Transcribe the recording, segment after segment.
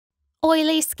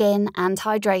Oily skin and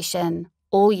hydration.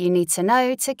 All you need to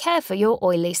know to care for your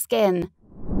oily skin.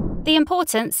 The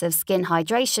importance of skin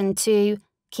hydration to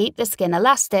keep the skin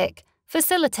elastic,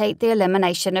 facilitate the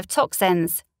elimination of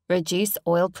toxins, reduce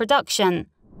oil production.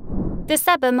 The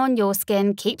sebum on your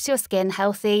skin keeps your skin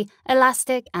healthy,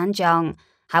 elastic, and young.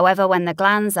 However, when the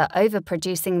glands are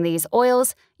overproducing these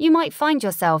oils, you might find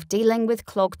yourself dealing with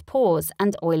clogged pores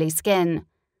and oily skin.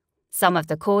 Some of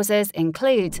the causes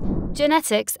include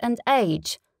genetics and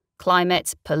age,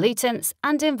 climate, pollutants,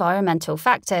 and environmental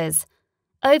factors,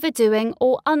 overdoing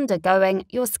or undergoing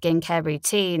your skincare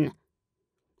routine,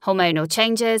 hormonal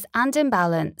changes and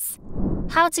imbalance.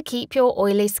 How to keep your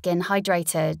oily skin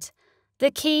hydrated. The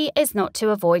key is not to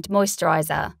avoid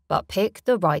moisturizer, but pick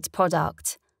the right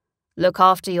product. Look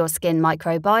after your skin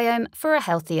microbiome for a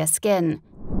healthier skin.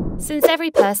 Since every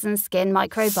person's skin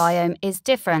microbiome is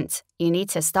different, you need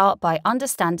to start by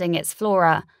understanding its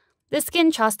flora. The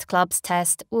Skin Trust Club's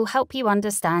test will help you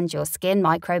understand your skin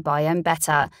microbiome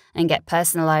better and get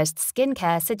personalized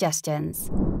skincare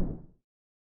suggestions.